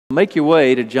Make your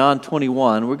way to John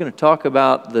 21. We're going to talk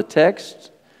about the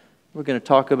text. We're going to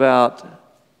talk about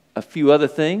a few other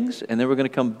things, and then we're going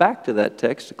to come back to that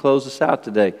text to close us out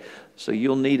today. So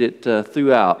you'll need it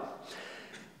throughout.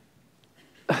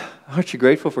 Aren't you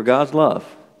grateful for God's love?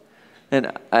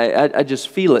 And I just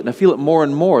feel it, and I feel it more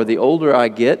and more. The older I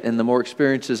get and the more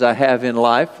experiences I have in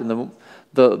life and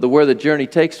the where the journey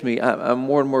takes me, I'm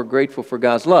more and more grateful for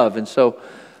God's love. And so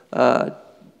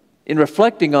in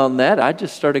reflecting on that, I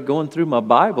just started going through my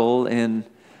Bible and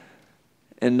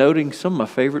noting some of my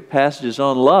favorite passages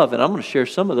on love, and I'm going to share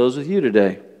some of those with you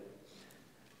today.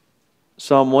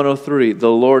 Psalm 103,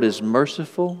 the Lord is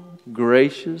merciful,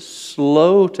 gracious,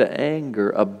 slow to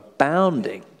anger,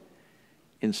 abounding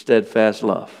in steadfast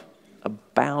love.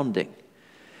 Abounding.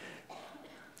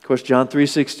 Of course, John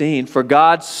 3:16, for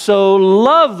God so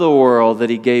loved the world that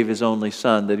He gave His only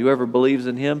Son, that whoever believes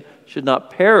in Him should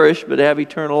not perish but have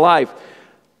eternal life.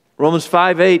 Romans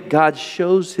 5:8, God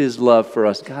shows His love for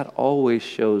us. God always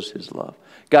shows His love.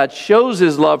 God shows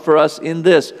His love for us in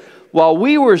this. While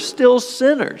we were still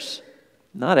sinners,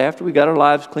 not after we got our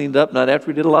lives cleaned up, not after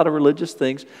we did a lot of religious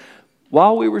things,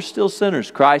 while we were still sinners,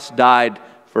 Christ died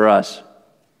for us.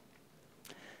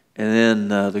 And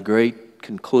then the great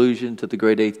conclusion to the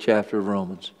great 8th chapter of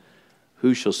Romans.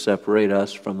 Who shall separate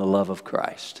us from the love of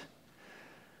Christ?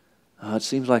 It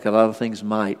seems like a lot of things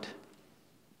might.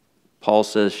 Paul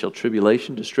says, shall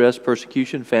tribulation, distress,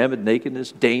 persecution, famine,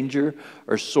 nakedness, danger,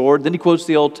 or sword? Then he quotes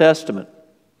the Old Testament.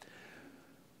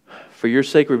 For your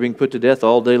sake we're being put to death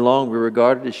all day long. We're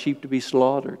regarded as sheep to be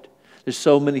slaughtered. There's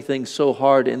so many things so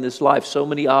hard in this life, so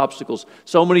many obstacles,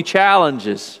 so many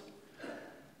challenges.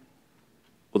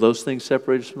 Will those things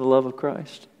separate us from the love of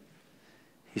Christ?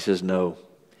 He says, no.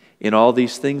 In all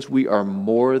these things we are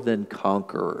more than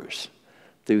conquerors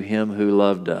through Him who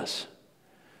loved us.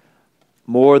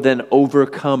 More than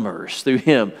overcomers through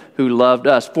Him who loved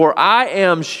us. For I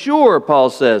am sure, Paul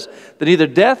says, that neither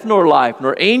death nor life,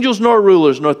 nor angels nor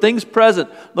rulers, nor things present,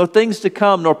 nor things to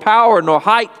come, nor power, nor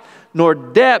height, nor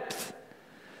depth,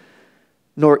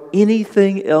 nor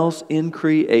anything else in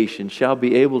creation shall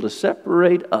be able to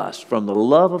separate us from the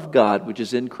love of God which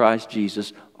is in Christ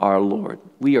Jesus our Lord.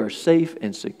 We are safe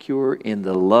and secure in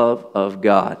the love of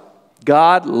God.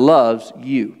 God loves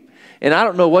you. And I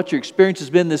don't know what your experience has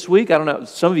been this week. I don't know.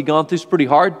 Some of you gone through some pretty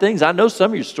hard things. I know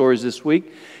some of your stories this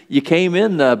week. You came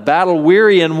in battle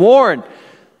weary and worn.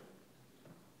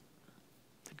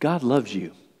 God loves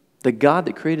you. The God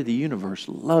that created the universe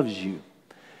loves you.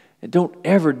 And don't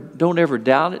ever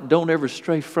doubt it. Don't ever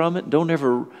stray from it. Don't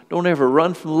ever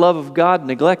run from the love of God.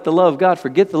 Neglect the love of God.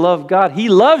 Forget the love of God. He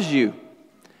loves you.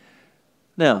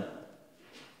 Now,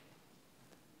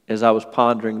 as I was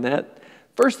pondering that,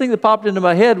 first thing that popped into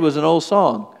my head was an old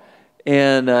song.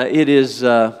 And it is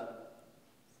a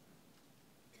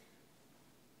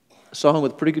song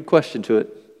with a pretty good question to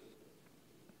it.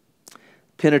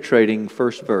 Penetrating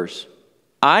first verse.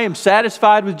 I am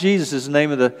satisfied with Jesus is the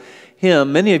name of the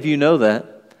hymn. Many of you know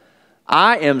that.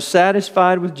 I am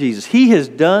satisfied with Jesus. He has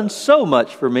done so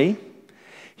much for me.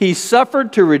 He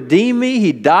suffered to redeem me.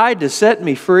 He died to set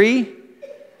me free.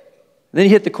 Then you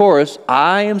hit the chorus,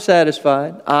 I am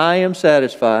satisfied, I am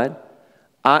satisfied.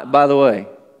 By the way,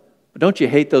 don't you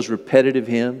hate those repetitive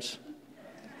hymns?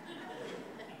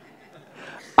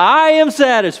 I am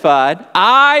satisfied,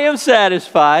 I am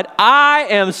satisfied, I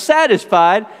am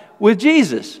satisfied with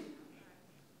Jesus.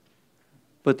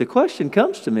 But the question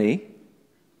comes to me,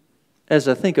 as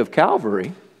I think of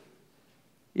Calvary,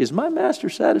 is my Master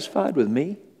satisfied with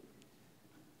me?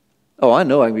 Oh, I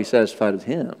know I can be satisfied with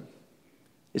Him.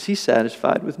 Is He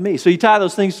satisfied with me? So you tie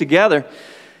those things together.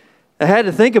 I had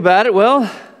to think about it.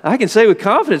 Well, I can say with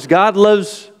confidence, God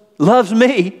loves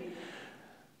me.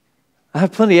 I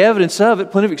have plenty of evidence of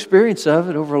it, plenty of experience of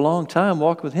it over a long time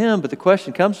walking with Him. But the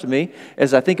question comes to me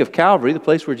as I think of Calvary, the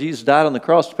place where Jesus died on the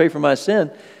cross to pay for my sin.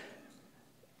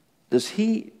 Does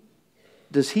He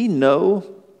know?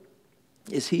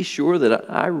 Is He sure that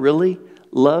I really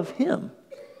love Him?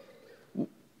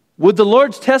 Would the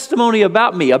Lord's testimony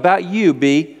about me, about you,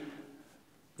 be,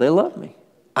 they love me.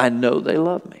 I know they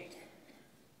love me.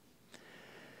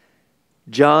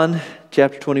 John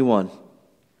chapter 21.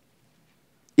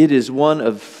 It is one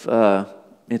of, the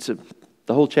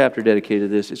whole chapter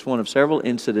dedicated to this. It's one of several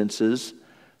incidences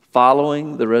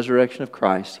following the resurrection of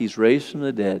Christ. He's raised from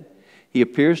the dead. He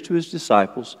appears to His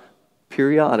disciples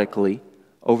periodically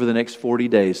over the next 40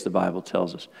 days, the Bible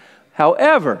tells us.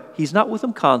 However, He's not with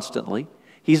them constantly.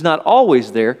 He's not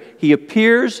always there. He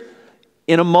appears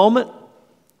in a moment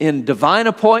in divine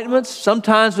appointments,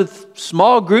 sometimes with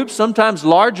small groups, sometimes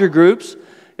larger groups.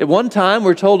 At one time,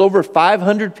 we're told over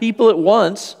 500 people at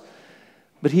once.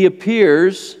 But he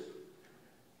appears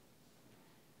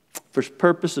for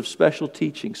purpose of special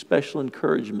teaching, special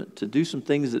encouragement, to do some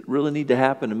things that really need to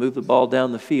happen to move the ball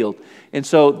down the field. And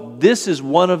so this is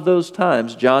one of those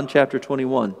times, John chapter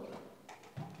 21.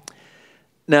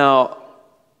 Now,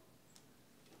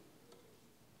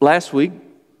 last week,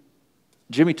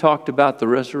 Jimmy talked about the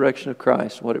resurrection of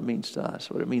Christ, what it means to us,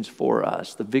 what it means for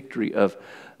us, the victory of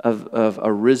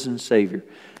a risen Savior.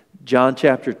 John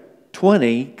chapter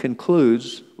 20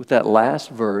 concludes with that last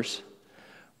verse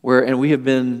where, and we have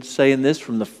been saying this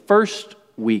from the first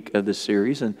week of the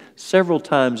series and several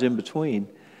times in between.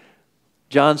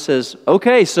 John says,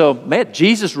 okay, so man,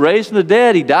 Jesus raised from the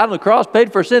dead. He died on the cross,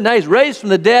 paid for our sin. Now he's raised from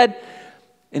the dead.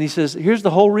 And he says, here's the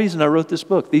whole reason I wrote this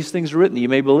book. These things are written that you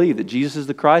may believe that Jesus is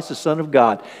the Christ, the Son of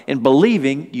God. And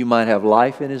believing, you might have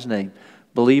life in his name.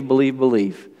 Believe, believe,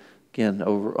 believe. Again,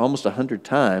 over almost 100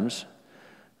 times,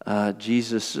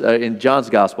 Jesus, in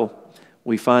John's gospel,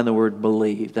 we find the word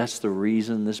believe. That's the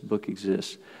reason this book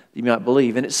exists. You might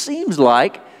believe. And it seems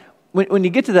like when you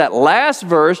get to that last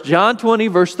verse, John 20,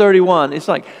 verse 31, it's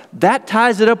like that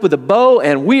ties it up with a bow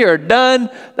and we are done.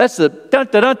 That's the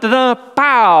dun-dun-dun-dun-dun,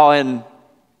 pow, and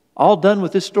all done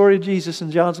with this story of Jesus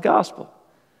in John's gospel.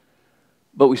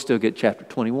 But we still get chapter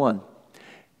 21.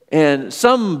 And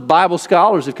some Bible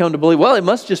scholars have come to believe, well, it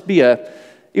must just be it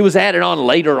was added on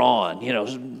later on,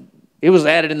 It was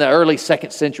added in the early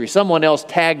 2nd century. Someone else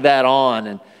tagged that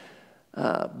on.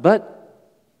 But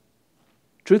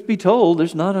truth be told,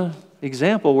 there's not an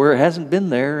example where it hasn't been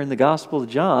there in the Gospel of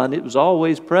John. It was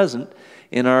always present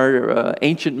in our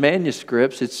ancient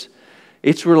manuscripts.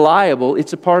 It's reliable.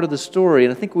 It's a part of the story.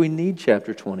 And I think we need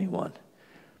chapter 21.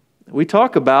 We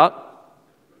talk about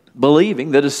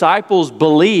believing. The disciples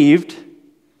believed.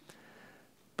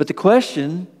 But the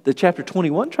question that chapter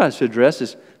 21 tries to address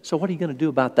is, so what are you going to do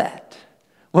about that?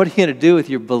 What are you going to do with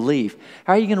your belief?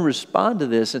 How are you going to respond to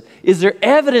this? And is there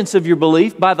evidence of your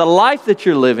belief by the life that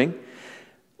you're living?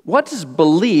 What does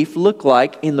belief look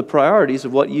like in the priorities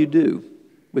of what you do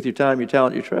with your time, your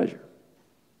talent, your treasure?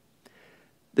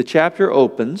 The chapter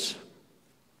opens,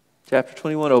 chapter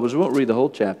 21 opens. We won't read the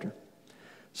whole chapter.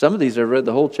 Some of these I've read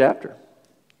the whole chapter.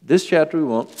 This chapter we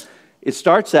won't. It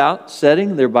starts out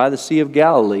setting there by the Sea of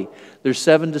Galilee. There's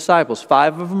 7 disciples.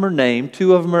 5 of them are named,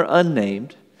 2 of them are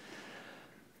unnamed.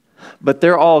 But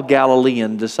they're all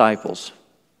Galilean disciples.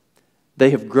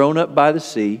 They have grown up by the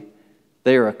sea.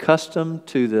 They are accustomed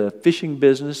to the fishing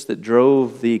business that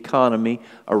drove the economy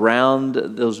around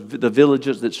the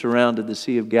villages that surrounded the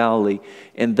Sea of Galilee.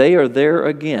 And they are there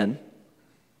again.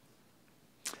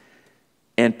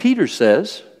 And Peter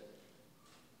says,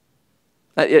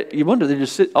 you wonder, they're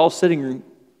just all sitting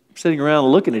around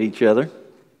looking at each other.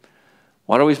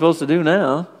 What are we supposed to do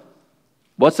now?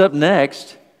 What's up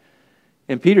next?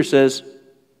 And Peter says,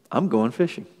 I'm going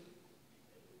fishing.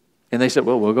 And they said,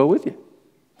 well, we'll go with you.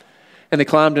 And they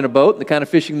climbed in a boat. And the kind of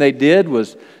fishing they did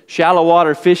was shallow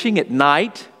water fishing at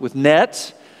night with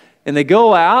nets. And they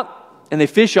go out and they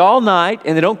fish all night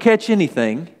and they don't catch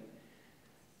anything.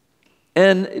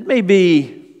 And it may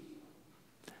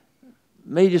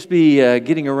just be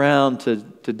getting around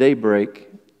to daybreak,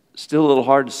 still a little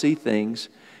hard to see things.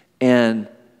 And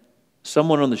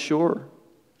someone on the shore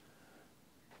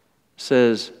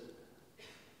says,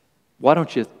 why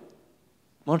don't you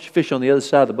fish on the other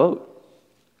side of the boat?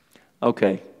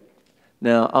 Okay.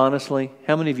 Now, honestly,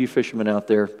 how many of you fishermen out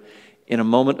there in a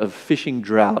moment of fishing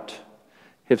drought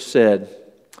have said,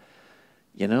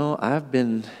 I've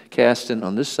been casting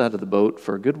on this side of the boat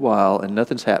for a good while and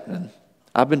nothing's happening.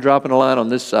 I've been dropping a line on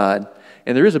this side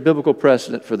and there is a biblical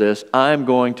precedent for this. I'm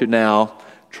going to now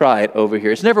try it over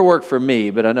here. It's never worked for me,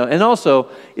 but I know. And also,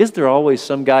 is there always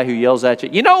some guy who yells at you,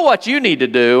 you know what you need to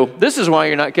do? This is why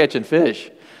you're not catching fish.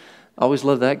 I always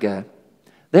love that guy.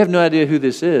 They have no idea who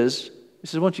this is. He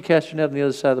says, why don't you cast your net on the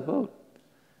other side of the boat?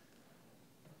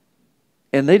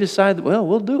 And they decide, well,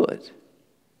 we'll do it.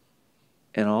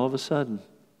 And all of a sudden,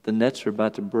 the nets are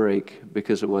about to break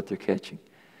because of what they're catching.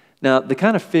 Now, the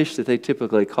kind of fish that they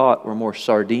typically caught were more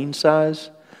sardine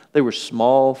size. They were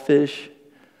small fish.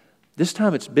 This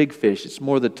time it's big fish. It's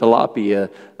more the tilapia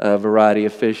variety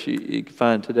of fish you can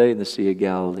find today in the Sea of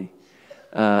Galilee.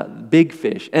 Big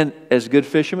fish. And as good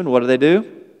fishermen, what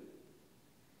do?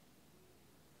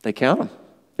 They count them.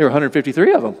 There were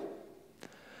 153 of them.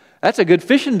 That's a good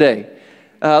fishing day.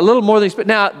 A little more than expected.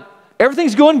 Now,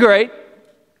 everything's going great.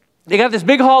 They got this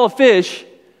big haul of fish.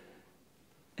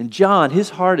 And John, his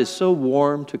heart is so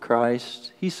warm to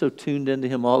Christ. He's so tuned into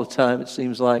him all the time, it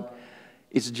seems like.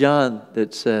 It's John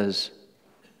that says,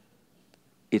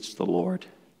 it's the Lord.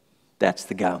 That's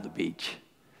the guy on the beach.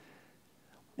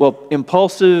 Well,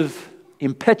 impulsive,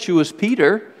 impetuous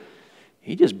Peter,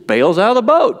 he just bails out of the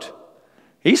boat.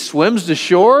 He swims to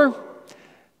shore,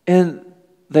 and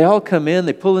they all come in,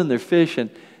 they pull in their fish, and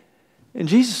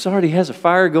Jesus already has a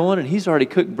fire going, and he's already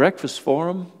cooked breakfast for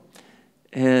them,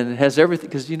 and has everything,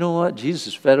 because you know what? Jesus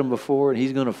has fed them before, and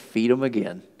he's going to feed them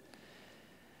again.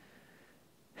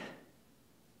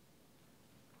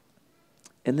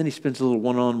 And then he spends a little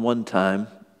one-on-one time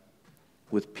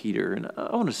with Peter, and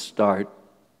I want to start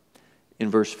in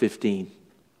verse 15.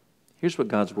 Here's what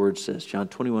God's word says, John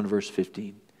 21, verse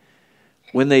 15.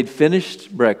 When they'd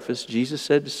finished breakfast, Jesus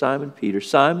said to Simon Peter,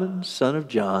 Simon, son of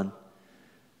John,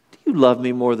 do you love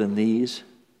me more than these?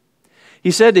 He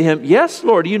said to him, Yes,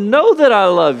 Lord, you know that I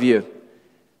love you.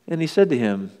 And he said to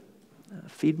him,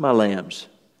 Feed my lambs.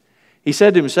 He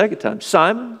said to him a second time,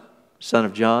 Simon, son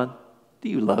of John, do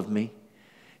you love me?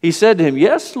 He said to him,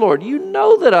 Yes, Lord, you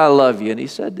know that I love you. And he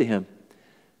said to him,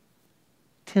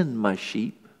 Tend my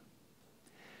sheep.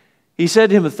 He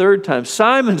said to him a third time,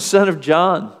 Simon, son of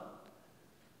John.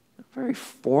 A very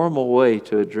formal way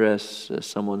to address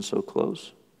someone so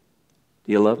close.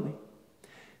 Do you love me?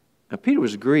 Now Peter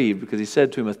was grieved because he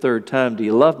said to him a third time, Do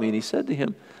you love me? And he said to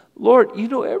him, Lord, you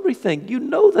know everything. You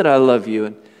know that I love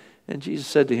you. And Jesus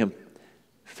said to him,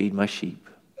 Feed my sheep.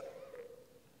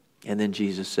 And then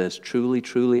Jesus says, Truly,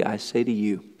 truly, I say to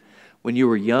you, when you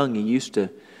were young, you used to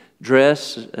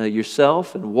dress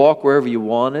yourself and walk wherever you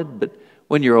wanted, but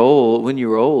when you're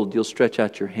old, you'll stretch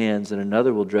out your hands, and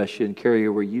another will dress you and carry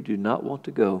you where you do not want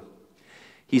to go.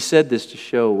 He said this to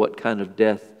show what kind of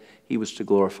death he was to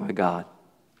glorify God.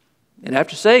 And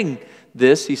after saying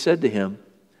this, he said to him,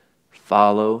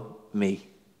 Follow me.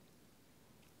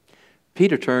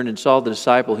 Peter turned and saw the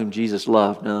disciple whom Jesus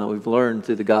loved. Now, we've learned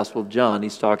through the Gospel of John,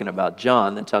 he's talking about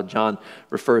John. That's how John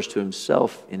refers to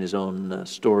himself in his own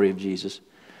story of Jesus.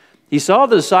 He saw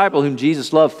the disciple whom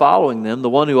Jesus loved following them, the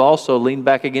one who also leaned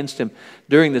back against him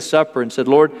during the supper and said,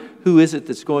 Lord, who is it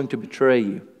that's going to betray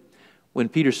you? When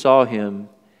Peter saw him,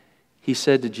 he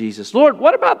said to Jesus, Lord,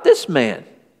 what about this man?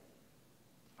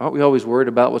 Aren't we always worried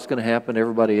about what's going to happen to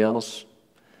everybody else?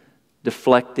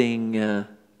 Deflecting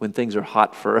when things are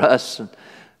hot for us. And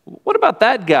what about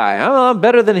that guy? I'm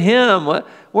better than him.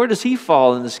 Where does he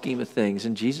fall in the scheme of things?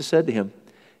 And Jesus said to him,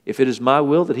 If it is my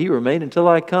will that he remain until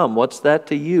I come, what's that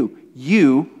to you?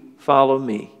 You follow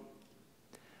me.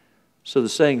 So the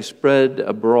saying spread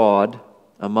abroad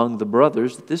among the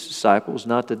brothers that this disciple was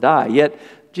not to die. Yet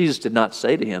Jesus did not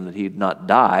say to him that he would not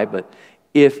die, but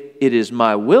if it is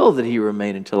my will that he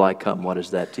remain until I come, what is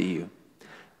that to you?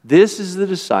 This is the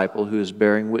disciple who is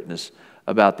bearing witness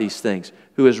about these things,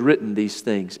 who has written these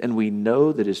things, and we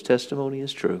know that his testimony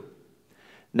is true.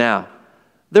 Now,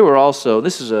 there were also,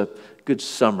 this is a good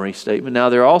summary statement, now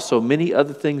there are also many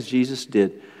other things Jesus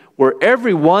did. Were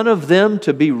every one of them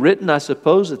to be written, I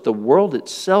suppose that the world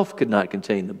itself could not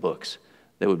contain the books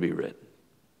that would be written.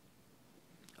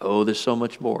 Oh, there's so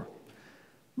much more.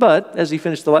 But, as he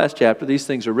finished the last chapter, these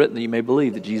things are written that you may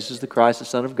believe that Jesus is the Christ, the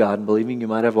Son of God, and believing you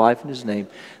might have life in his name.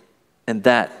 And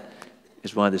that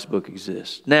is why this book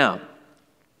exists. Now,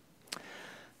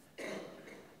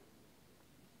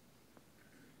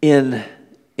 in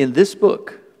this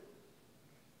book,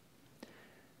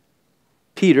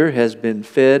 Peter has been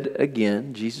fed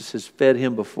again. Jesus has fed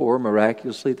him before,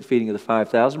 miraculously, at the feeding of the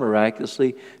 5,000,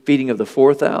 miraculously, feeding of the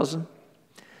 4,000.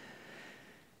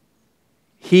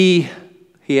 He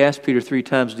asked Peter 3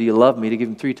 times, do you love me? To give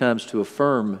him 3 times to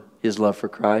affirm his love for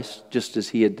Christ, just as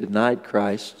he had denied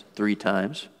Christ 3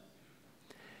 times.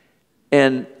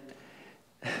 And,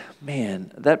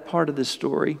 man, that part of this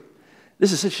story,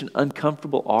 this is such an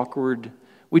uncomfortable, awkward.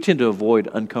 We tend to avoid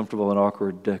uncomfortable and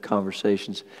awkward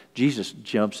conversations. Jesus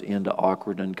jumps into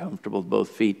awkward and uncomfortable with both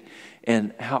feet.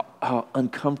 And how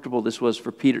uncomfortable this was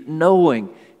for Peter, knowing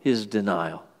his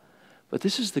denial. But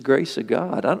this is the grace of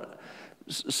God.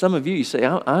 Some of you say,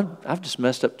 I've just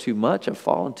messed up too much. I've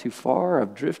fallen too far.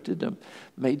 I've drifted. I've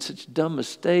made such dumb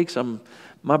mistakes.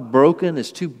 My broken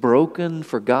is too broken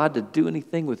for God to do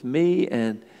anything with me.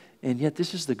 And yet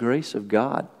this is the grace of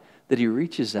God, that he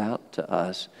reaches out to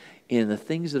us in the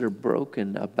things that are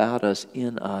broken about us,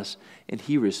 in us, and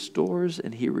he restores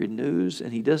and he renews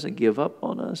and he doesn't give up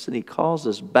on us and he calls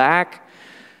us back.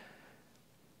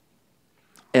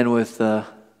 And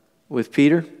with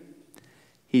Peter,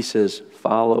 he says,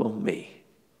 follow me.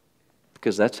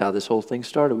 Because that's how this whole thing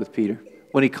started with Peter.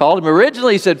 When he called him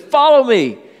originally, he said, follow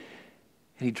me.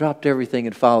 And he dropped everything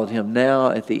and followed him.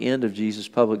 Now, at the end of Jesus'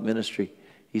 public ministry,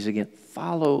 he's again,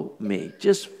 follow me.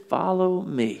 Just follow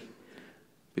me.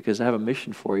 Because I have a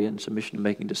mission for you, and it's a mission of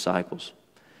making disciples.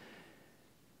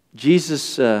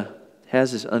 Jesus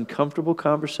has this uncomfortable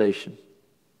conversation.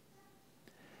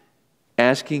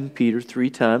 asking Peter 3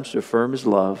 times to affirm his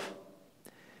love.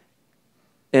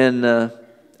 And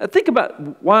I think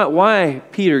about why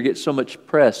Peter gets so much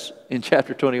press in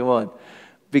chapter 21.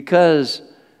 Because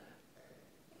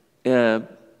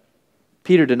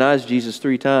Peter denies Jesus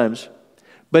 3 times.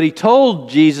 But he told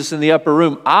Jesus in the upper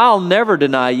room, I'll never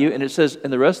deny you. And it says,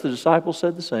 and the rest of the disciples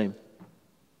said the same.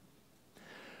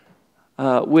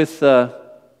 With the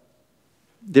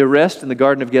arrest in the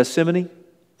Garden of Gethsemane,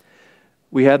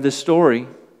 we have this story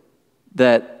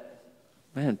that,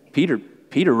 man, Peter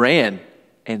ran,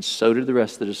 and so did the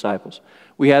rest of the disciples.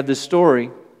 We have this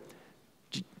story.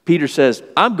 Peter says,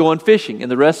 I'm going fishing. And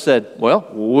the rest said, well,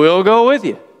 we'll go with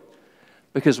you.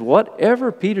 Because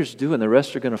whatever Peter's doing, the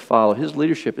rest are going to follow. His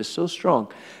leadership is so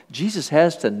strong. Jesus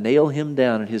has to nail him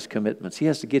down in his commitments. He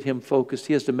has to get him focused.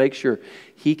 He has to make sure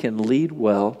he can lead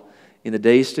well in the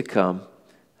days to come,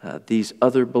 these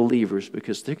other believers,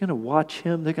 because they're going to watch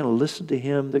him, they're going to listen to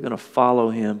him, they're going to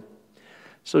follow him.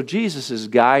 So Jesus is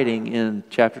guiding in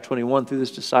chapter 21 through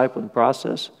this discipling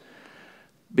process,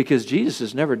 because Jesus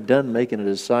is never done making a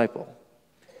disciple.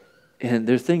 And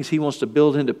there are things he wants to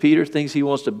build into Peter, things he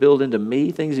wants to build into me,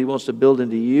 things he wants to build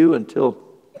into you until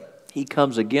he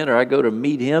comes again or I go to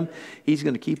meet him. He's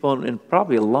going to keep on, and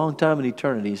probably a long time in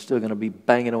eternity, he's still going to be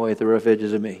banging away at the rough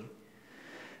edges of me.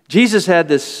 Jesus had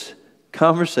this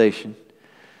conversation.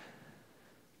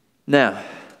 Now,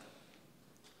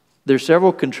 there's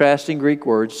several contrasting Greek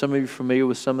words. Some of you are familiar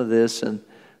with some of this, and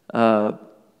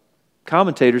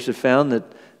commentators have found that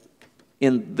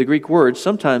in the Greek words,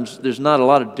 sometimes there's not a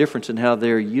lot of difference in how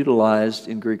they're utilized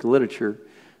in Greek literature,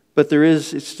 but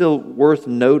it's still worth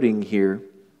noting here.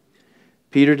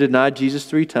 Peter denied Jesus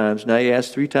 3 times. Now he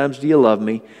asks 3 times, do you love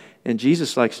me? And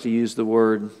Jesus likes to use the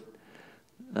word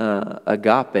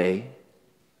agape,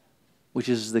 which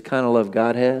is the kind of love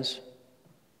God has,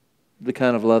 the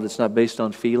kind of love that's not based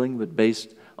on feeling, but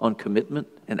based on commitment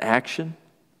and action,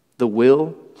 the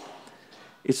will.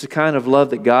 It's the kind of love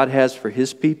that God has for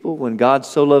his people. When God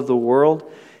so loved the world,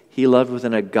 he loved with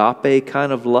an agape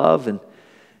kind of love. And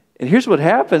here's what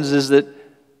happens is that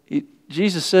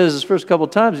Jesus says his first couple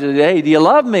of times, hey, do you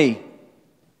love me?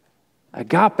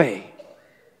 Agape.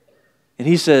 And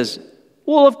he says,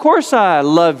 well, of course I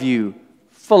love you,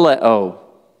 phileo,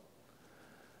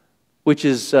 which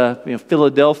is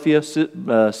Philadelphia,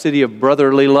 city of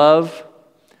brotherly love.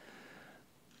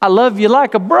 I love you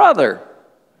like a brother.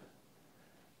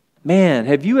 Man,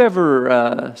 have you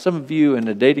ever, some of you in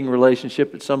a dating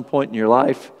relationship at some point in your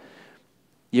life,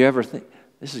 you ever think,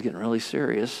 this is getting really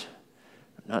serious.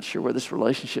 I'm not sure where this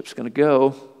relationship's going to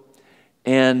go.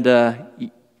 And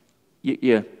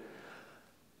you,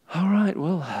 all right,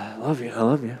 well, I love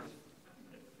you.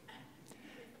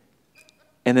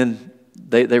 And then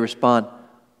they respond,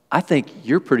 I think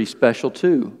you're pretty special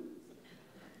too.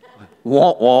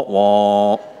 Wah, wah,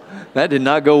 wah. That did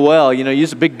not go well. You know,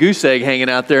 there's a big goose egg hanging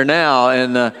out there now,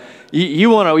 and you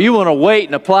want to wait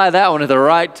and apply that one at the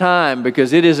right time,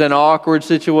 because it is an awkward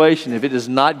situation if it does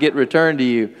not get returned to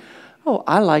you. Oh,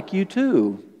 I like you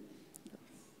too.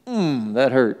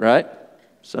 That hurt, right?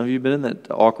 Some of you have been in that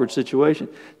awkward situation.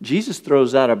 Jesus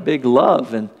throws out a big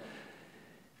love,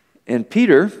 and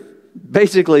Peter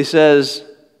basically says,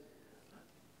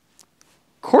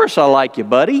 of course I like you,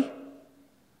 buddy.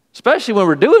 Especially when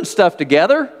we're doing stuff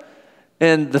together.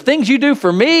 And the things you do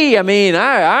for me, I mean,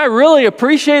 I really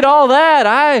appreciate all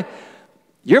that.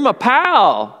 You're my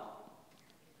pal.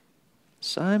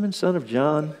 Simon, son of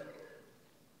John,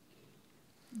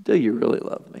 do you really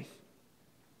love me?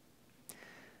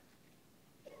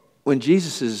 When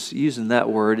Jesus is using that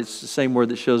word, it's the same word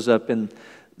that shows up in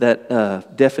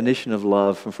that definition of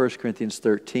love from 1 Corinthians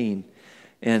 13.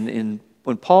 And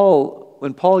when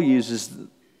Paul uses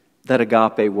that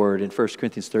agape word in 1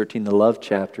 Corinthians 13, the love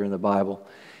chapter in the Bible,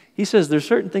 he says there's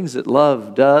certain things that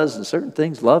love does and certain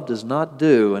things love does not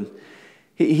do. And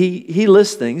he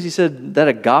lists things. He said that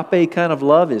agape kind of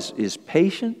love is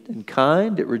patient and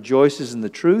kind. It rejoices in the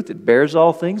truth. It bears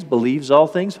all things, believes all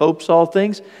things, hopes all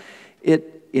things.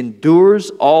 It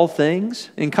endures all things.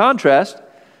 In contrast,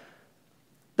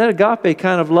 that agape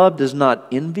kind of love does not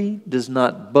envy, does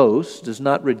not boast, does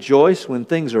not rejoice when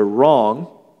things are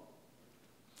wrong.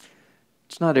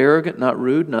 It's not arrogant, not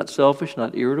rude, not selfish,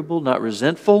 not irritable, not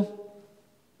resentful.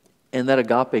 And that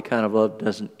agape kind of love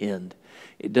doesn't end.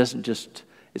 It doesn't just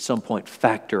at some point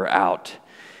factor out.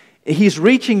 He's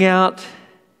reaching out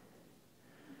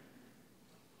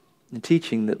and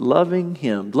teaching that loving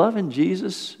Him, loving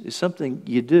Jesus is something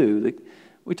you do.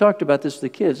 We talked about this with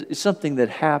the kids. It's something that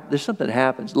there's something that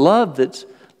happens.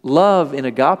 Love in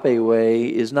agape way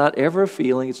is not ever a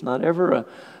feeling. It's not ever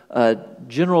a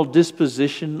general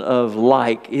disposition of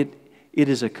like. It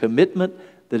is a commitment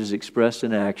that is expressed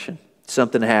in action.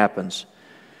 Something happens.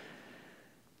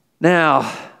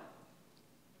 Now,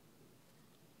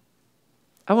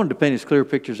 I wanted to paint as clear a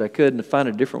picture as I could and to find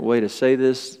a different way to say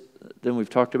this than we've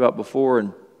talked about before.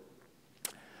 And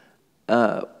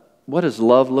what does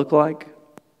love look like?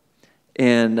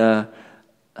 And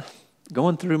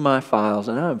going through my files,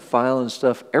 and I'm filing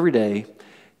stuff every day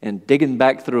and digging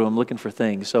back through them looking for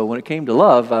things. So when it came to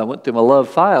love, I went through my love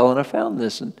file and I found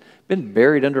this, and been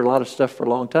buried under a lot of stuff for a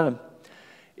long time.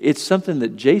 It's something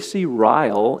that J.C.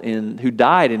 Ryle, who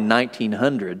died in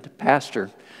 1900,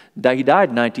 pastor, he died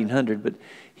in 1900, but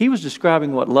he was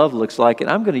describing what love looks like, and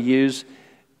I'm going to use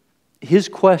his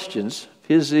questions,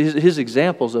 his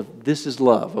examples of this is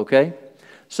love, okay?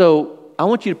 So I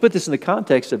want you to put this in the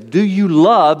context of, do you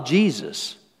love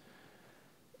Jesus?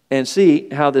 And see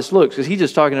how this looks, because he's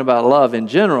just talking about love in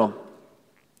general.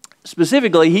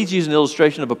 Specifically, he's using an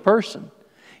illustration of a person.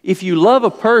 If you love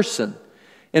a person,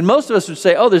 and most of us would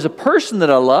say, oh, there's a person that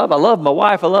I love. I love my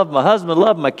wife, I love my husband, I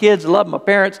love my kids, I love my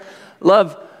parents, I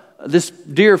love this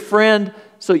dear friend.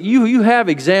 So you have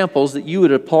examples that you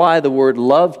would apply the word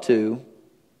love to.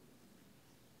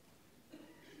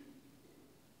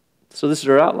 So this is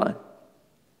our outline.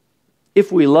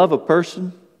 If we love a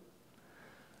person,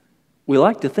 we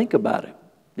like to think about it.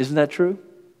 Isn't that true?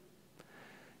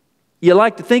 You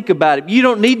like to think about it. You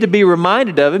don't need to be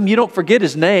reminded of him. You don't forget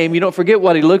his name. You don't forget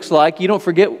what he looks like. You don't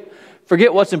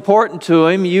forget what's important to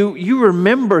him. You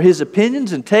remember his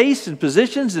opinions and tastes and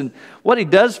positions and what he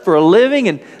does for a living.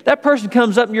 And that person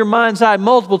comes up in your mind's eye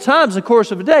multiple times in the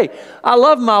course of a day. I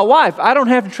love my wife. I don't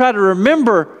have to try to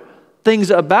remember things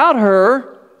about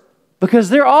her because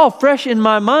they're all fresh in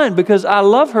my mind because I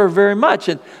love her very much.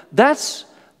 And that's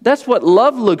what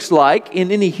love looks like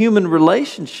in any human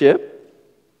relationship.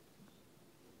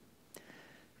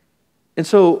 And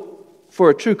so, for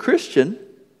a true Christian,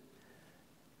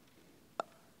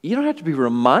 you don't have to be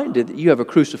reminded that you have a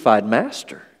crucified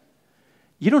master.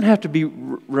 You don't have to be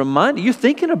reminded. You're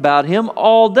thinking about him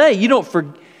all day. You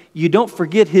don't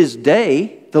forget his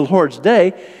day, the Lord's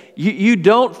day. You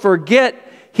don't forget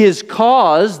his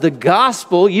cause, the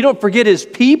gospel. You don't forget his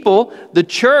people, the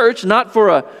church, not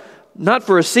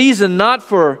for a season, not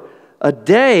for a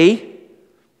day.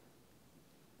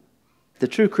 The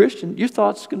true Christian,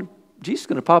 Jesus is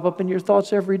going to pop up in your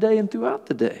thoughts every day and throughout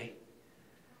the day.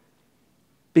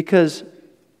 Because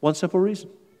one simple reason.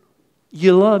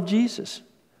 You love Jesus.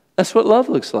 That's what love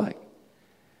looks like.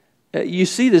 You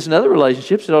see this in other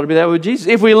relationships. It ought to be that with Jesus.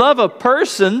 If we love a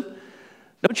person,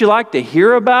 don't you like to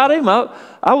hear about him?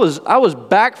 I was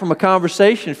back from a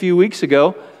conversation a few weeks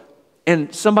ago,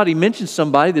 and somebody mentioned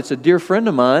somebody that's a dear friend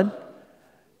of mine,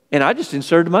 and I just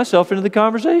inserted myself into the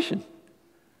conversation.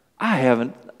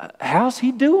 How's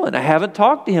he doing? I haven't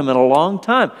talked to him in a long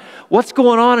time. What's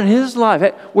going on in his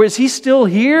life? Is he still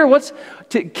here?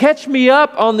 To catch me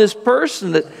up on this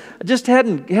person that I just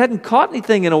hadn't caught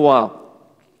anything in a while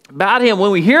about him.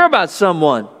 When we hear about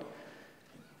someone,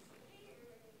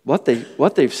 what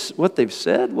they've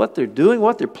said, what they're doing,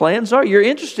 what their plans are, you're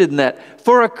interested in that.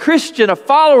 For a Christian, a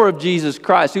follower of Jesus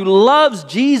Christ who loves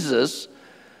Jesus,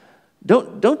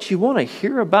 don't you want to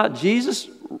hear about Jesus?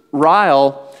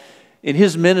 Ryle, in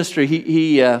his ministry,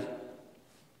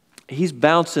 he's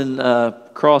bouncing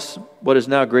across what is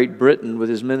now Great Britain with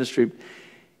his ministry.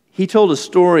 He told a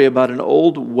story about an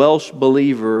old Welsh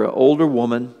believer, an older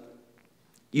woman,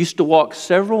 used to walk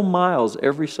several miles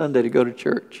every Sunday to go to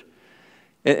church.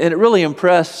 And it really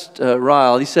impressed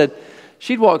Ryle. He said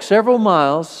she'd walk several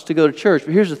miles to go to church,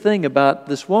 but here's the thing about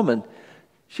this woman.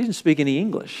 She didn't speak any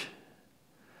English.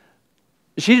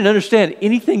 She didn't understand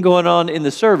anything going on in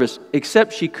the service,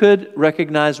 except she could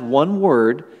recognize one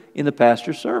word in the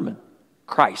pastor's sermon: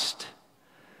 Christ.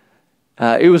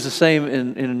 It was the same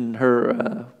in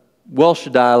her Welsh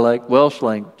dialect, Welsh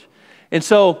language. And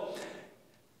so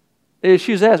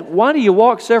she was asked, why do you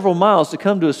walk several miles to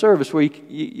come to a service where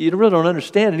you really don't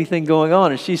understand anything going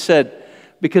on? And she said,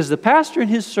 because the pastor in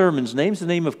his sermons names the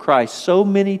name of Christ so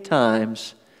many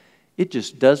times, it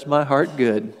just does my heart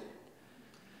good.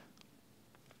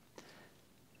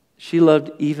 She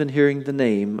loved even hearing the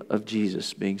name of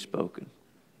Jesus being spoken.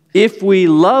 If we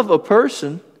love a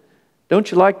person,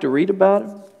 don't you like to read about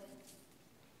him?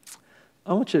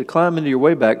 I want you to climb into your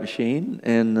Wayback Machine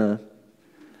and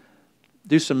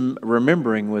do some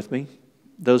remembering with me,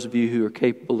 those of you who are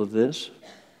capable of this.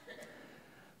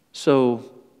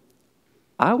 So,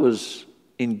 I was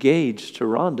engaged to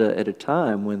Rhonda at a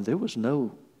time when there was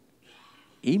no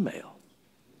email,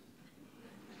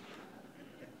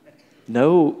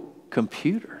 no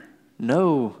computer,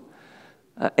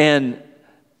 and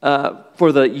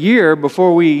for the year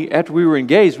after we were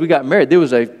engaged, we got married. There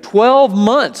was a 12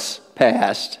 months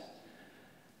passed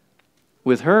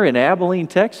with her in Abilene,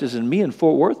 Texas, and me in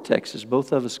Fort Worth, Texas,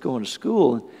 both of us going to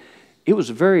school. It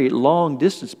was a very long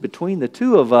distance between the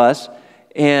two of us,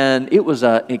 and it was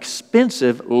an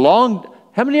expensive, long...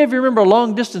 How many of you remember a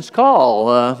long-distance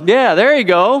call? Yeah, there you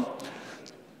go.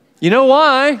 You know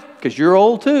why? Because you're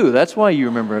old, too. That's why you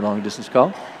remember a long-distance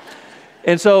call.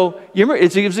 And so, you remember,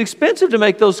 it was expensive to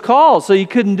make those calls, so you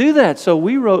couldn't do that. So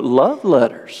we wrote love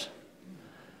letters.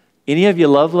 Any of you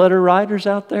love letter writers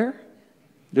out there?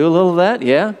 Do a little of that?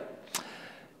 Yeah.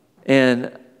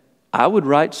 And I would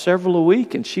write several a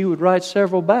week, and she would write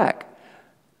several back.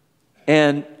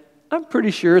 And I'm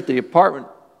pretty sure at the apartment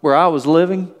where I was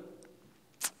living,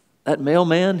 that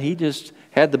mailman, he just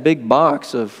had the big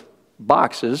box of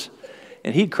boxes,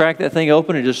 and he'd crack that thing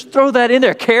open and just throw that in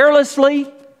there carelessly.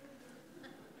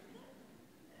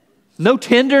 No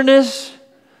tenderness.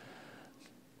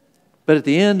 But at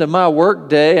the end of my work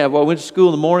day, I went to school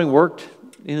in the morning, worked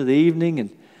into the evening, and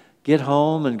get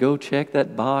home and go check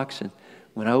that box. And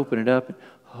when I opened it up,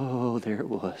 oh, there it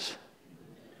was.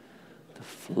 The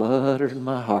flutter in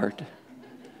my heart.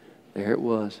 There it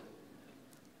was.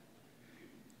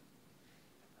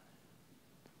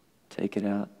 Take it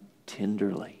out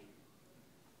tenderly.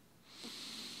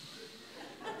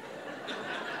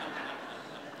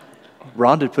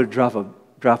 Rhonda put a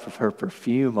drop of her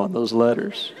perfume on those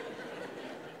letters.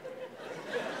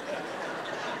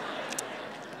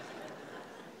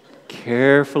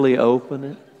 Carefully open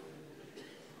it.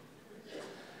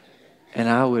 And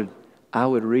I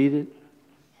would read it.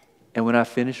 And when I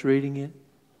finished reading it,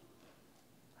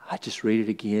 I'd just read it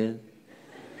again.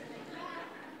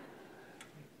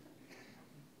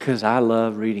 Because I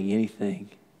love reading anything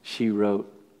she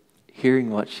wrote, hearing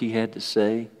what she had to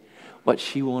say, what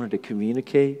she wanted to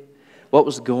communicate, what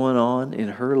was going on in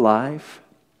her life.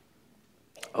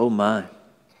 Oh my.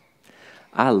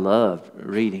 I loved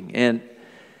reading. And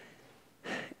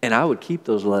I would keep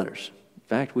those letters. In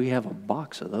fact, we have a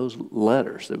box of those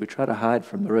letters that we try to hide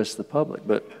from the rest of the public.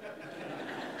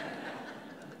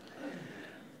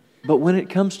 But when it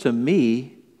comes to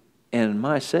me and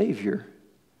my Savior,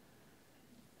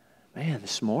 man,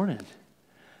 this morning,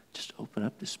 just open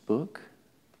up this book.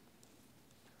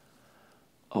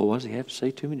 Oh, what does he have to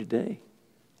say to me today?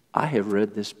 I have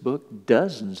read this book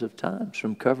dozens of times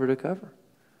from cover to cover.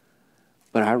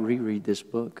 But I reread this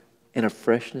book, and a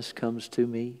freshness comes to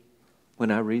me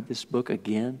when I read this book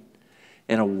again,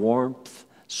 and a warmth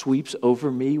sweeps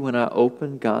over me when I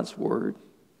open God's Word.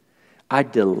 I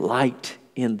delight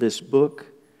in this book.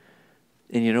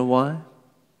 And you know why?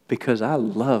 Because I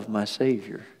love my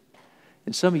Savior.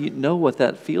 And some of you know what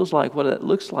that feels like, what that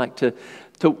looks like to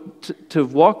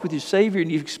walk with your Savior, and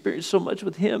you've experienced so much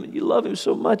with Him, and you love Him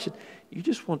so much, and you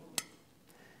just want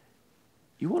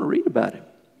to read about Him.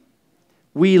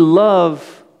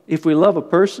 If we love a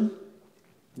person,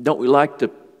 don't we like to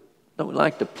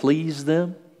please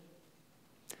them?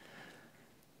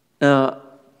 Now,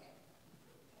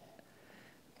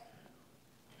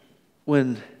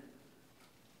 when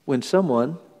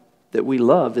someone that we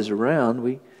love is around,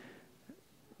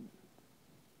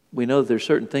 we know there's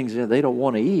certain things that they don't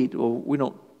want to eat. Well, we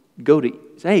don't go to,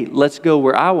 hey, let's go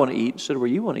where I want to eat instead of where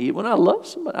you want to eat. When I love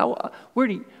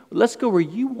somebody, let's go where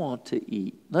you want to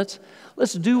eat. Let's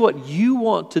do what you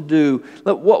want to do.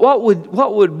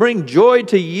 What would bring joy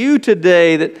to you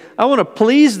today? That I want to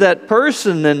please that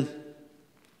person, and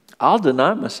I'll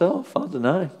deny myself. I'll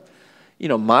deny,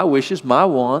 my wishes, my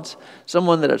wants.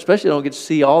 Someone that I especially don't get to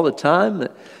see all the time,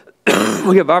 that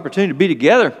we have opportunity to be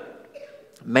together.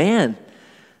 Man,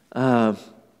 I'll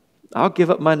give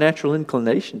up my natural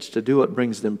inclinations to do what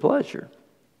brings them pleasure.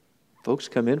 Folks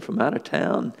come in from out of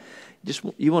town,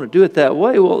 you want to do it that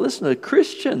way. Well, listen, a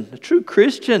true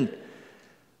Christian,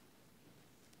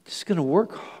 is going to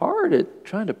work hard at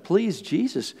trying to please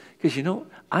Jesus, because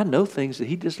I know things that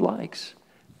He dislikes.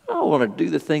 I don't want to do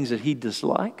the things that He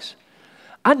dislikes.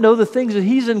 I know the things that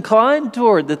He's inclined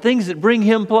toward, the things that bring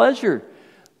Him pleasure,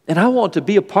 and I want to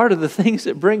be a part of the things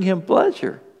that bring Him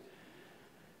pleasure.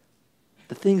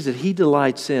 The things that He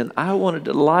delights in, I want to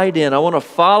delight in. I want to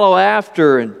follow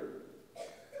after. And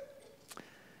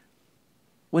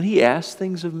when He asks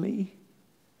things of me,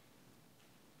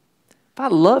 if I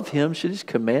love Him, should His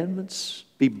commandments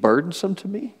be burdensome to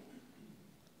me?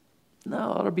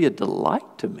 No, it ought to be a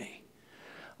delight to me.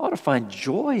 I ought to find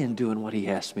joy in doing what He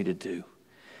asks me to do.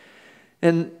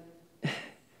 And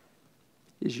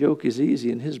His yoke is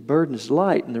easy and His burden is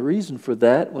light. And the reason for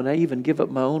that, when I even give up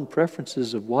my own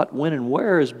preferences of what, when, and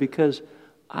where, is because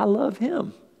I love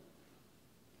Him.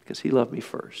 Because He loved me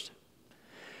first.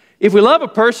 If we love a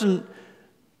person,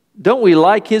 don't we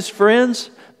like his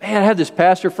friends? Man, I have this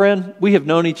pastor friend. We have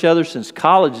known each other since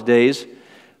college days.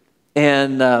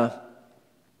 And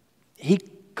he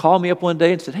called me up one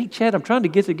day and said, "Hey, Chad, I'm trying to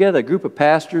get together a group of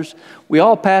pastors. We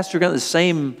all pastor kind of the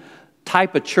same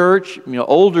type of church,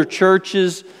 older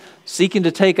churches, seeking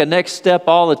to take a next step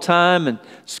all the time and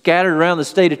scattered around the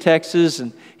state of Texas."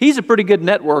 And he's a pretty good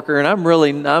networker, and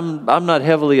I'm not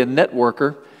heavily a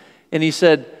networker. And he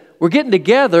said, "We're getting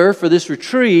together for this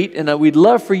retreat, and we'd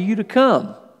love for you to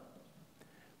come."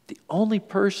 The only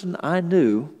person I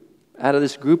knew out of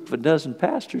this group of a dozen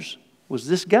pastors was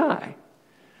this guy.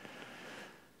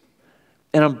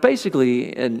 And I'm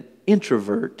basically an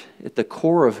introvert at the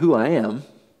core of who I am.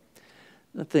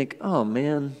 I think, oh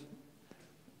man,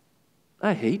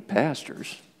 I hate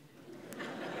pastors.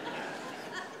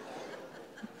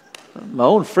 My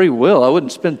own free will, I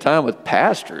wouldn't spend time with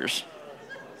pastors.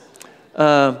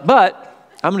 But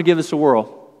I'm going to give this a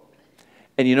whirl.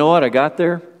 And you know what? I got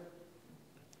there,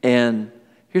 and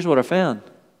here's what I found.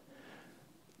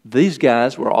 These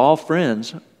guys were all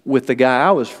friends with the guy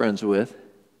I was friends with.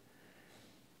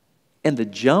 And the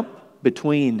jump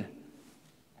between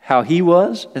how he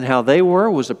was and how they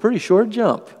were was a pretty short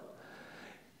jump.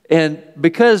 And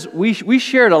because we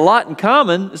shared a lot in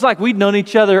common, it's like we'd known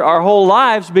each other our whole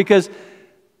lives, because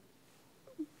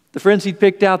the friends he'd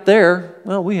picked out there,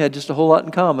 well, we had just a whole lot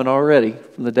in common already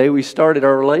from the day we started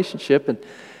our relationship.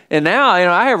 And now,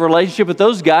 I have a relationship with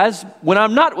those guys. When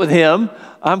I'm not with him,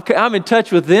 I'm in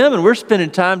touch with them, and we're spending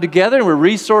time together, and we're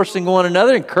resourcing one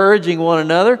another, encouraging one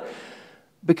another.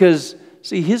 Because,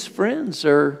 see, his friends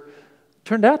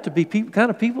turned out to be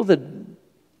kind of people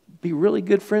that be really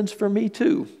good friends for me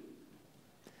too.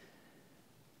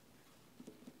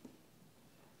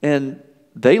 And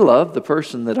they loved the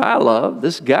person that I love,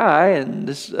 this guy and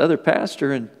this other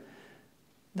pastor, and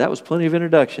that was plenty of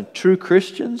introduction. True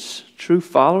Christians, true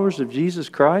followers of Jesus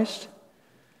Christ.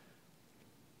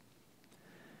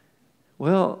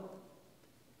 Well,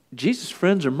 Jesus'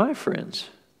 friends are my friends.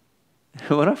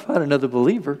 When I find another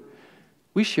believer,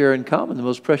 we share in common the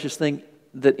most precious thing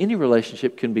that any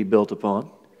relationship can be built upon.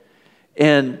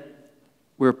 And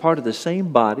we're a part of the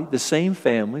same body, the same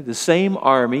family, the same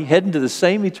army, heading to the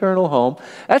same eternal home.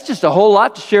 That's just a whole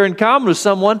lot to share in common with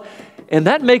someone, and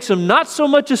that makes them not so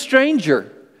much a stranger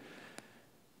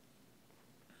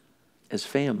as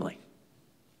family.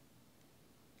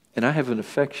 And I have an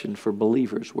affection for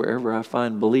believers wherever I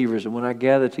find believers. And when I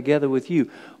gather together with you,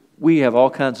 we have all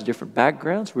kinds of different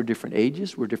backgrounds. We're different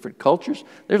ages. We're different cultures.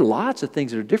 There's lots of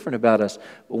things that are different about us.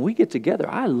 When we get together,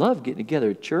 I love getting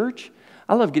together at church.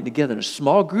 I love getting together in a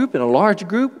small group, in a large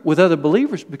group with other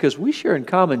believers, because we share in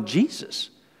common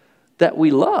Jesus that we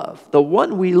love, the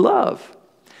one we love.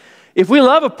 If we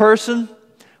love a person,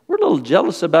 we're a little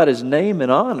jealous about his name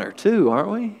and honor too, aren't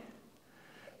we? I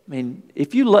mean,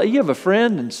 if you have a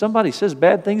friend and somebody says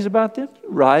bad things about them, you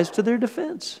rise to their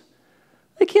defense.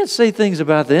 They can't say things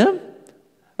about them.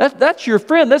 That's your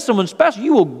friend. That's someone special.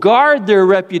 You will guard their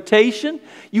reputation.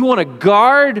 You want to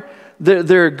guard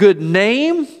their good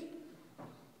name.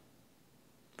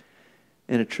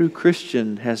 And a true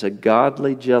Christian has a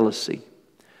godly jealousy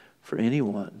for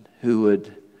anyone who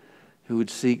would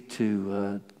seek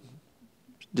to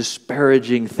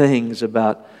disparaging things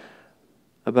about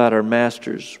our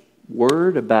Master's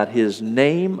word, about His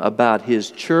name, about His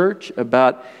church,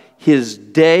 about His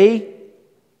day.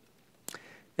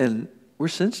 And we're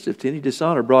sensitive to any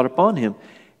dishonor brought upon Him.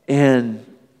 And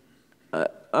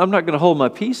I'm not going to hold my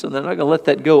peace on that. I'm not going to let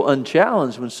that go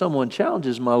unchallenged when someone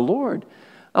challenges my Lord.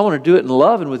 I want to do it in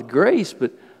love and with grace,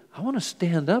 but I want to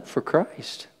stand up for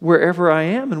Christ wherever I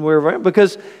am and wherever I am,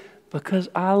 because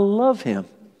I love Him.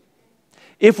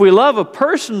 If we love a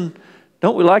person,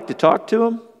 don't we like to talk to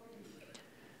them?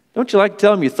 Don't you like to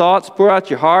tell them your thoughts, pour out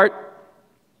your heart?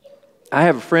 I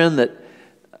have a friend that,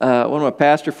 one of my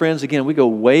pastor friends, again, we go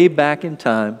way back in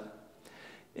time,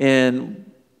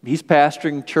 and he's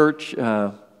pastoring church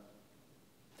far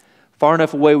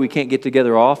enough away we can't get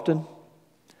together often.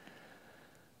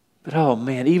 But oh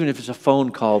man, even if it's a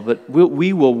phone call, but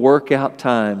we will work out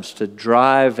times to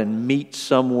drive and meet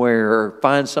somewhere or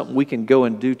find something we can go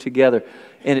and do together.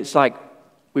 And it's like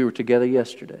we were together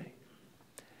yesterday.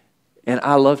 And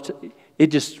I love to, it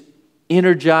just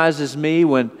energizes me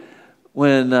when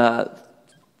my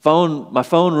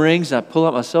phone rings and I pull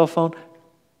out my cell phone,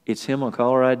 it's him on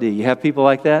caller ID. You have people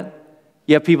like that?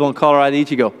 You have people on caller ID,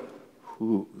 you go,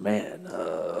 ooh, man.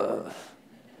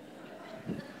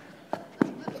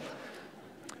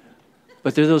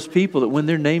 But they're those people that when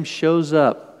their name shows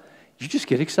up, you just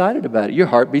get excited about it. Your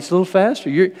heart beats a little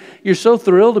faster. You're so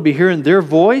thrilled to be hearing their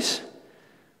voice.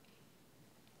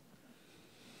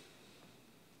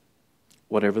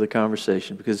 whatever the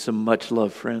conversation, because it's a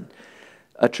much-loved friend.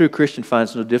 A true Christian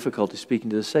finds no difficulty speaking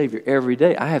to the Savior every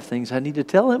day. I have things I need to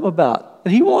tell Him about,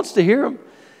 and He wants to hear them.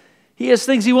 He has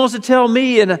things He wants to tell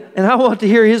me, and I want to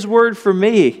hear His word for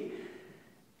me.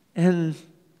 And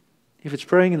if it's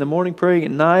praying in the morning, praying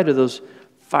at night, or those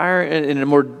fire in a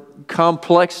more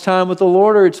complex time with the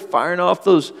Lord, or it's firing off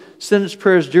those sentence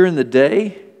prayers during the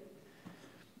day,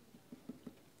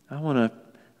 I want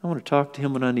to talk to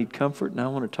Him when I need comfort, and I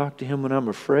want to talk to Him when I'm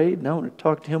afraid, and I want to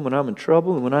talk to Him when I'm in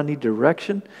trouble and when I need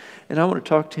direction, and I want to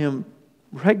talk to Him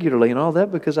regularly and all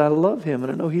that because I love Him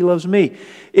and I know He loves me.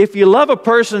 If you love a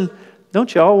person,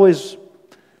 don't you always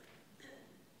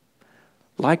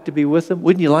like to be with them?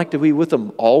 Wouldn't you like to be with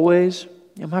them always?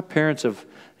 You know, my parents have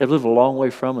lived a long way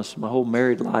from us my whole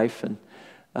married life, and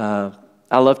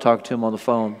I love talking to them on the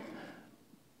phone.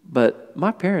 But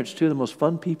my parents, two of the most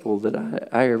fun people that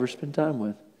I ever spend time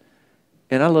with.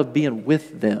 And I love being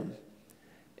with them.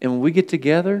 And when we get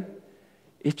together,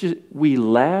 we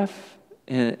laugh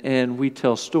and we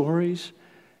tell stories.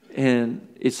 And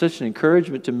it's such an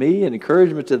encouragement to me and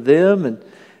encouragement to them.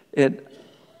 And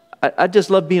I just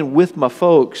love being with my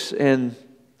folks. And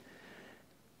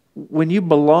when you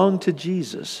belong to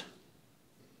Jesus,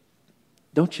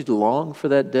 don't you long for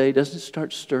that day? Doesn't it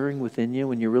start stirring within you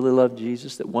when you really love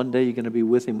Jesus, that one day you're going to be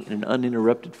with Him in an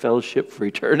uninterrupted fellowship for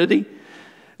eternity?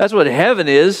 That's what heaven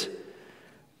is.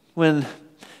 When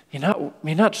you're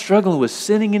not struggling with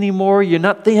sinning anymore, you're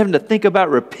not having to think about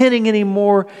repenting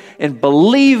anymore, and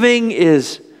believing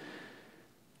is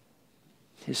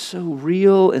so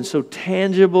real and so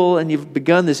tangible, and you've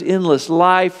begun this endless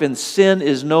life, and sin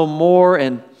is no more.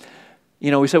 And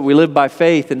we said we live by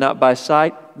faith and not by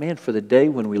sight. Man, for the day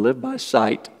when we live by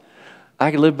sight.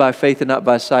 I can live by faith and not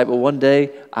by sight, but one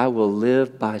day I will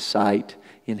live by sight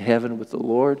in heaven with the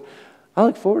Lord. I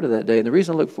look forward to that day. And the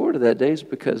reason I look forward to that day is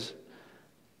because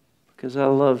I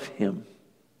love Him.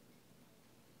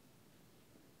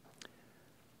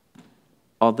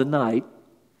 On the night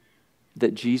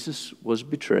that Jesus was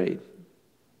betrayed,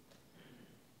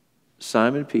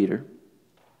 Simon Peter,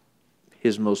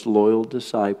 His most loyal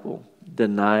disciple,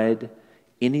 denied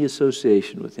any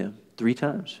association with Him 3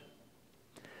 times.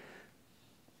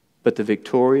 But the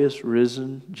victorious,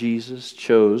 risen Jesus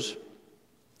chose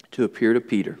to appear to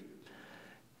Peter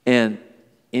and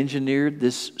engineered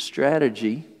this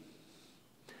strategy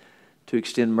to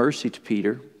extend mercy to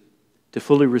Peter, to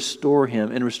fully restore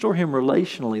him and restore him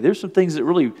relationally. There's some things that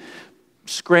really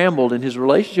scrambled in his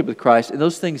relationship with Christ, and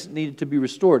those things needed to be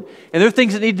restored. And there are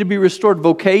things that needed to be restored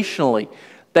vocationally.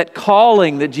 That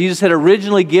calling that Jesus had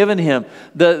originally given him,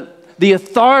 the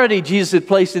authority Jesus had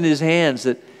placed in his hands,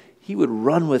 that he would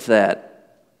run with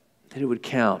that it would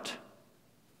count.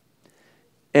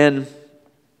 And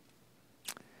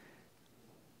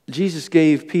Jesus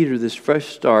gave Peter this fresh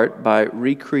start by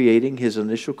recreating his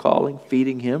initial calling,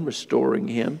 feeding him, restoring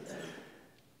him.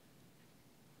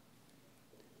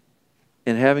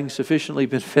 And having sufficiently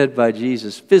been fed by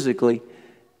Jesus physically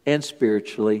and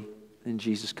spiritually, then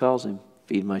Jesus calls him,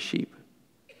 "Feed my sheep."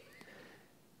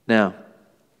 Now,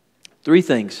 3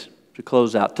 things to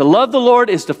close out. To love the Lord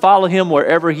is to follow Him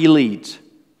wherever He leads.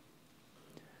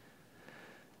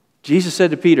 Jesus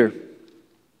said to Peter,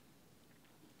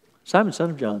 "Simon, son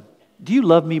of John, do you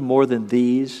love me more than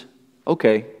these?"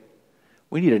 Okay,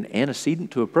 we need an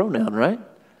antecedent to a pronoun, right?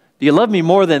 Do you love me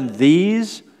more than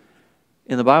these?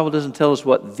 And the Bible doesn't tell us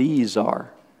what these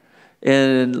are.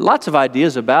 And lots of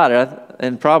ideas about it,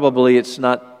 and probably it's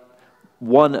not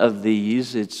one of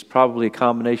these. It's probably a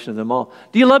combination of them all.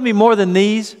 Do you love me more than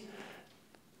these?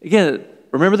 Again,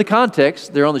 remember the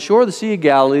context. They're on the shore of the Sea of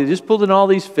Galilee. They just pulled in all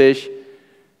these fish.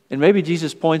 And maybe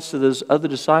Jesus points to those other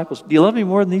disciples. Do you love me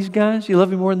more than these guys? Do you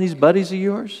love me more than these buddies of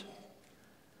yours?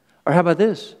 Or how about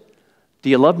this? Do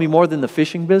you love me more than the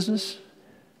fishing business?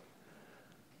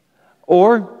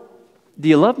 Or do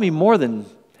you love me more than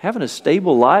having a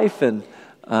stable life and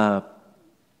a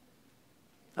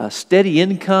steady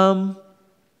income?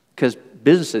 Because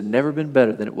business had never been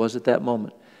better than it was at that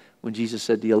moment when Jesus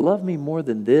said, "Do you love me more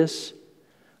than this?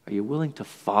 Are you willing to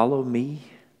follow me?"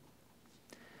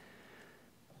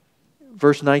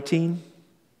 Verse 19,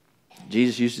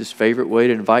 Jesus used his favorite way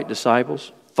to invite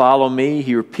disciples. Follow me.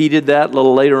 He repeated that a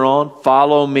little later on.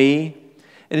 Follow me.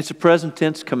 And it's a present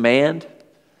tense command.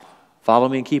 Follow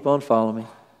me and keep on following me.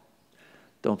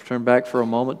 Don't turn back for a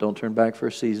moment. Don't turn back for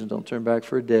a season. Don't turn back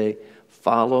for a day.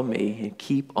 Follow me and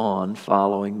keep on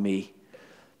following me.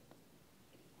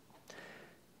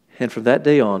 And from that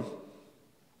day on,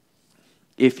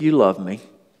 if you love me,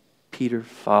 Peter,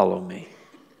 follow me.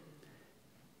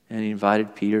 And he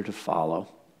invited Peter to follow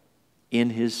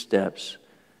in his steps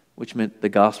which meant the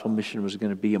gospel mission was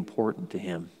going to be important to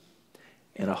him,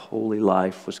 and a holy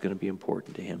life was going to be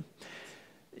important to him.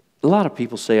 A lot of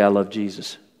people say, I love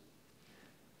Jesus.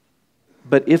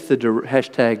 But if the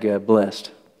hashtag blessed.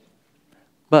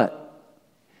 But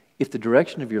if the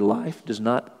direction of your life does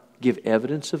not give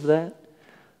evidence of that,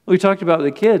 we talked about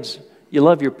with the kids, you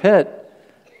love your pet,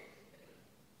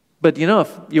 but if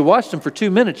you watch them for 2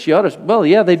 minutes, you ought to, well,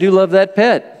 yeah, they do love that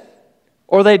pet.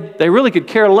 Or they really could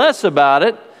care less about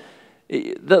it.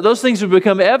 Those things would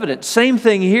become evident. Same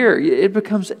thing here. It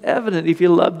becomes evident if you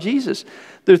love Jesus.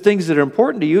 There are things that are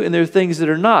important to you, and there are things that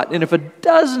are not. And if a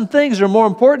dozen things are more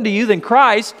important to you than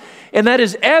Christ, and that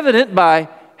is evident by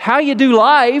how you do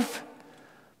life,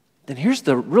 then here's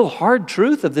the real hard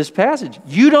truth of this passage.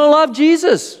 You don't love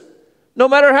Jesus, no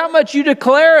matter how much you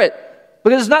declare it.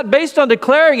 Because it's not based on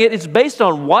declaring it, it's based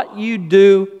on what you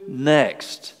do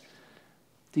next.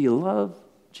 Do you love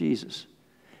Jesus?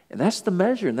 And that's the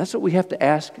measure, and that's what we have to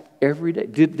ask every day.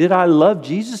 Did I love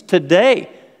Jesus today?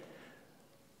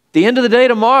 The end of the day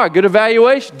tomorrow, good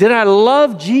evaluation. Did I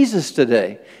love Jesus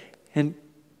today? And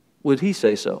would he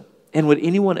say so? And would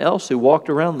anyone else who walked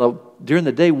around during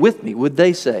the day with me, would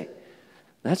they say,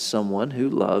 that's someone who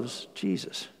loves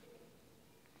Jesus?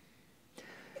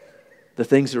 The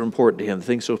things that are important to him, the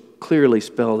things so clearly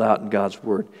spelled out in God's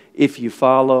Word. If you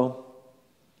follow.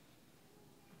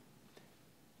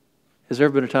 Has there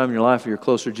ever been a time in your life where you're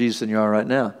closer to Jesus than you are right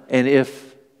now? And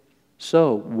if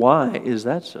so, why is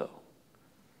that so?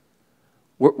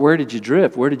 Where did you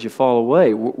drift? Where did you fall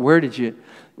away? Where did you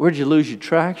lose your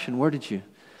traction? Where did you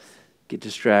get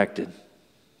distracted?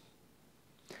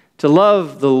 To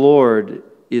love the Lord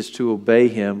is to obey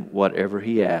him whatever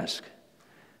he asks.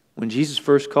 When Jesus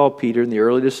first called Peter and the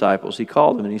early disciples, he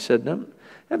called them and he said, I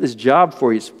have this job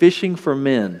for you. It's fishing for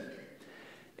men.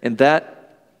 And that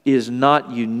is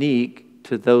not unique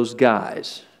to those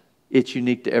guys. It's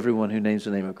unique to everyone who names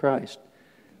the name of Christ.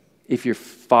 If you're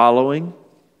following,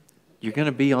 you're going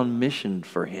to be on mission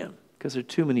for him, because there are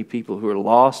too many people who are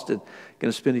lost and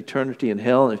going to spend eternity in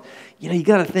hell. And you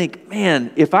got to think,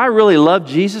 man, if I really love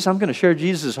Jesus, I'm going to share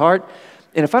Jesus' heart.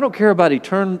 And if I don't care about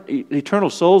eternal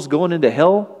souls going into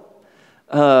hell,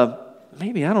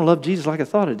 maybe I don't love Jesus like I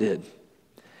thought I did.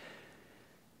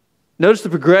 Notice the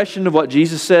progression of what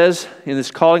Jesus says in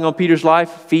this calling on Peter's life.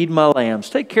 Feed my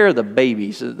lambs. Take care of the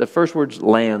babies. The first word's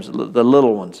lambs, the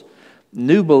little ones.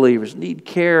 New believers need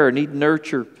care, need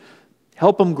nurture.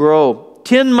 Help them grow.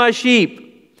 Tend my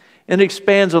sheep. And it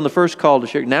expands on the first call to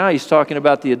share. Now he's talking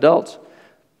about the adults.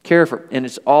 Care for, and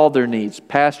it's all their needs.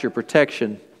 Pasture,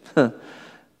 protection,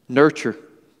 nurture.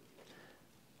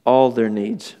 All their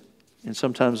needs. And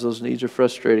sometimes those needs are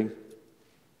frustrating.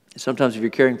 Sometimes if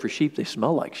you're caring for sheep, they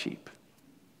smell like sheep.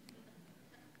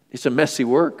 It's a messy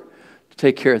work to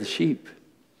take care of the sheep.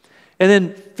 And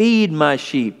then feed my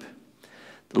sheep.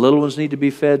 The little ones need to be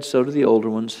fed, so do the older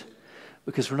ones.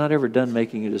 Because we're not ever done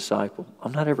making a disciple.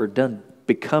 I'm not ever done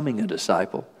becoming a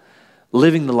disciple.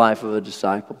 Living the life of a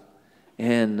disciple.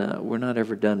 And we're not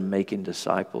ever done making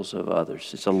disciples of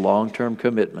others. It's a long-term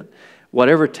commitment.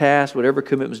 Whatever task, whatever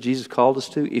commitments Jesus called us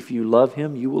to, if you love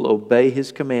him, you will obey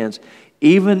his commands.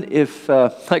 Even if,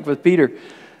 like with Peter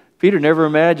never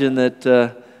imagined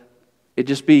that it'd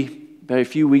just be about a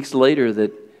few weeks later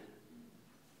that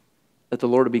the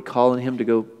Lord would be calling him to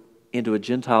go into a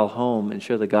Gentile home and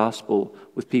share the gospel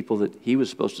with people that he was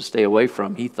supposed to stay away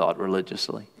from, he thought,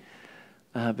 religiously.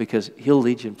 Because he'll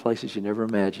lead you in places you never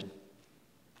imagined.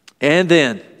 And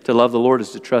then, to love the Lord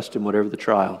is to trust him whatever the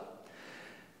trial.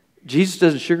 Jesus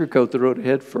doesn't sugarcoat the road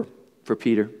ahead for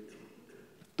Peter.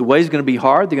 The way's going to be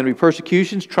hard. There are going to be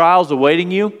persecutions, trials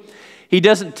awaiting you. He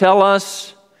doesn't tell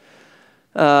us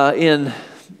in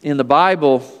the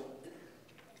Bible,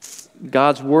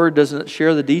 God's Word doesn't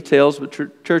share the details, but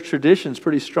church tradition is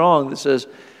pretty strong that says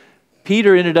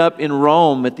Peter ended up in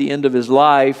Rome at the end of his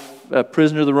life, a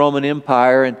prisoner of the Roman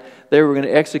Empire, and they were going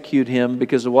to execute him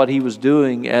because of what he was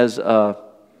doing as a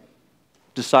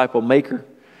disciple maker.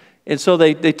 And so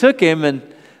they took him and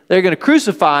they're going to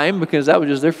crucify him because that was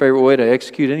just their favorite way to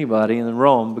execute anybody in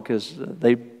Rome because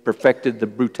they perfected the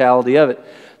brutality of it.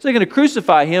 So they're going to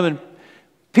crucify him, and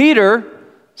Peter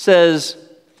says,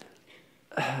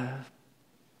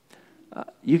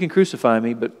 you can crucify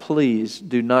me, but please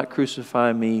do not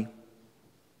crucify me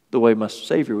the way my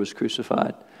Savior was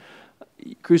crucified.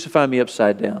 Crucify me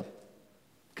upside down,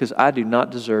 because I do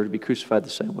not deserve to be crucified the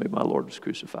same way my Lord was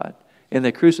crucified. And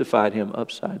they crucified him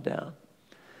upside down.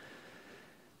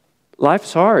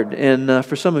 Life's hard, and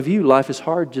for some of you, life is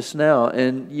hard just now.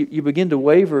 And you begin to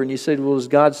waver, and you say, well, does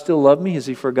God still love me? Has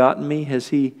he forgotten me? Has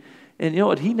he... And you know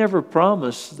what? He never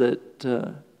promised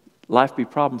that life be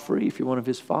problem-free if you're one of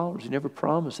His followers. He never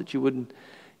promised that you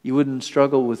wouldn't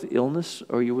struggle with illness,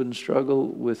 or you wouldn't struggle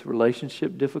with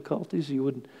relationship difficulties. You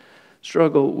wouldn't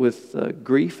struggle with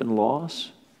grief and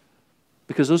loss,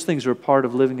 because those things are a part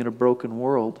of living in a broken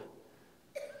world.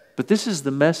 But this is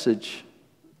the message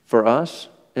for us,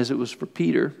 as it was for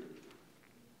Peter.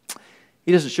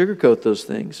 He doesn't sugarcoat those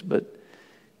things, but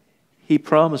he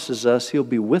promises us He'll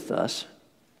be with us,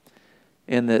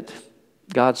 and that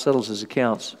God settles His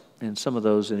accounts, and some of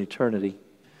those in eternity,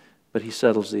 but He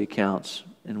settles the accounts.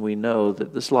 And we know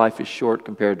that this life is short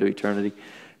compared to eternity.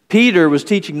 Peter was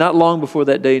teaching not long before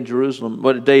that day in Jerusalem,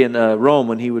 what a day in Rome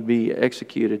when he would be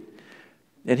executed.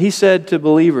 And he said to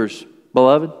believers,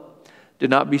 "Beloved, do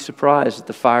not be surprised at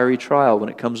the fiery trial when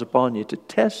it comes upon you to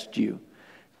test you,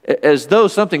 as though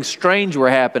something strange were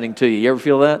happening to you." You ever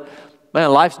feel that?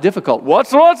 Man, life's difficult.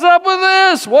 What's up with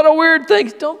this? What a weird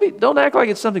thing. Don't act like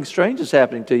it's something strange that's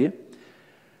happening to you.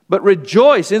 But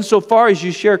rejoice insofar as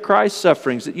you share Christ's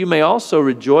sufferings, that you may also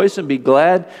rejoice and be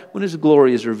glad when His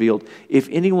glory is revealed. If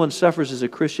anyone suffers as a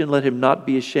Christian, let him not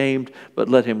be ashamed, but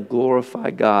let him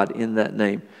glorify God in that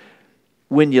name.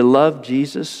 When you love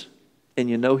Jesus and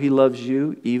you know He loves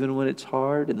you, even when it's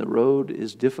hard and the road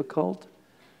is difficult,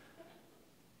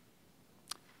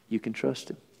 you can trust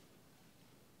Him.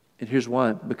 And here's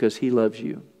why: because He loves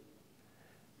you.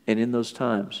 And in those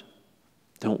times,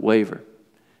 don't waver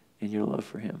in your love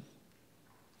for Him.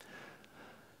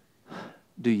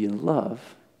 Do you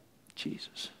love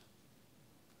Jesus?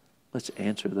 Let's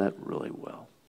answer that really well.